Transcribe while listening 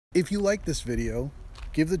If you like this video,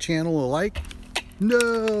 give the channel a like.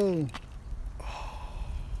 No!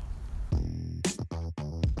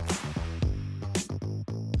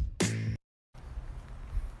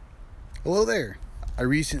 Hello there. I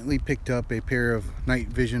recently picked up a pair of night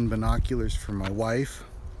vision binoculars for my wife,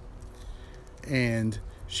 and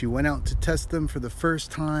she went out to test them for the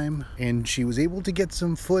first time, and she was able to get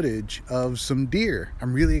some footage of some deer.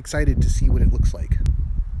 I'm really excited to see what it looks like.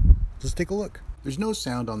 Let's take a look. There's no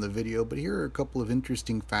sound on the video, but here are a couple of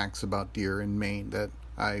interesting facts about deer in Maine that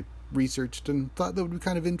I researched and thought that would be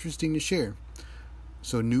kind of interesting to share.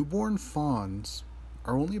 So newborn fawns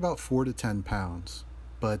are only about 4 to 10 pounds,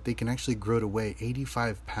 but they can actually grow to weigh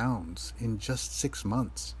 85 pounds in just 6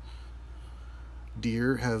 months.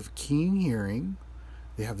 Deer have keen hearing.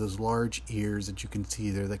 They have those large ears that you can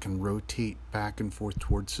see there that can rotate back and forth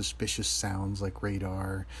towards suspicious sounds like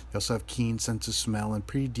radar. They also have keen sense of smell and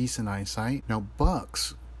pretty decent eyesight. Now,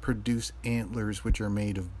 bucks produce antlers which are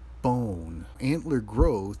made of bone. Antler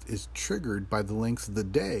growth is triggered by the length of the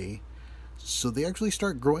day, so they actually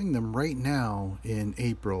start growing them right now in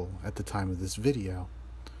April at the time of this video.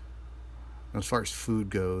 As far as food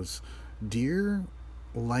goes, deer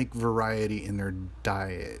like variety in their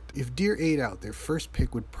diet. If deer ate out, their first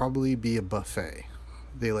pick would probably be a buffet.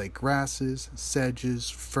 They like grasses, sedges,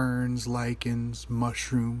 ferns, lichens,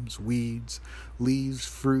 mushrooms, weeds, leaves,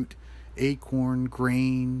 fruit, acorn,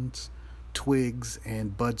 grains, twigs,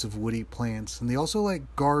 and buds of woody plants. And they also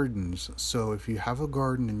like gardens. So if you have a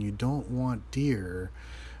garden and you don't want deer,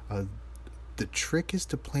 the trick is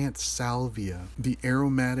to plant salvia. The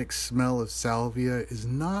aromatic smell of salvia is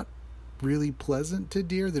not really pleasant to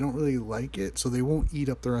deer. They don't really like it, so they won't eat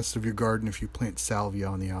up the rest of your garden if you plant salvia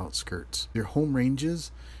on the outskirts. Their home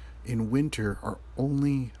ranges in winter are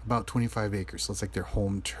only about 25 acres, so it's like their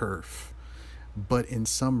home turf. But in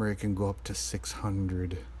summer, it can go up to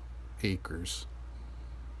 600 acres.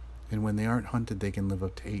 And when they aren't hunted, they can live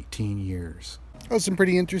up to 18 years. Oh, some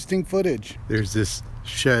pretty interesting footage. There's this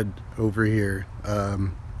shed over here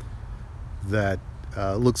that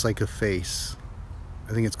looks like a face.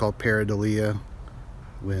 I think it's called pareidolia,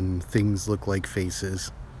 when things look like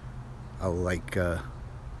faces. Well,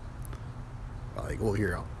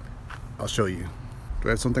 here, I'll show you. Do I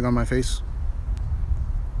have something on my face?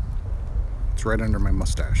 It's right under my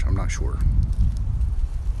mustache. I'm not sure.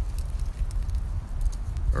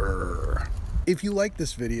 If you like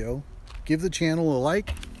this video, give the channel a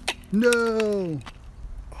like. No!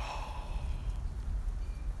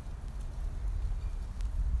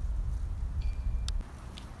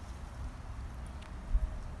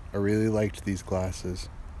 I really liked these glasses.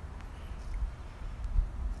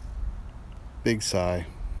 Big sigh.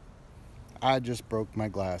 I just broke my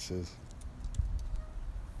glasses.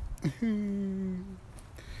 If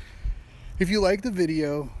you like the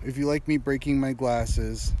video, if you like me breaking my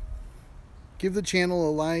glasses, give the channel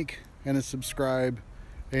a like and a subscribe,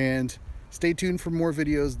 and stay tuned for more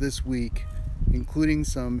videos this week, including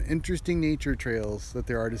some interesting nature trails that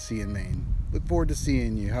there are to see in Maine. Look forward to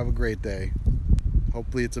seeing you. Have a great day.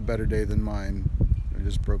 Hopefully it's a better day than mine. I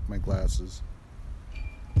just broke my glasses.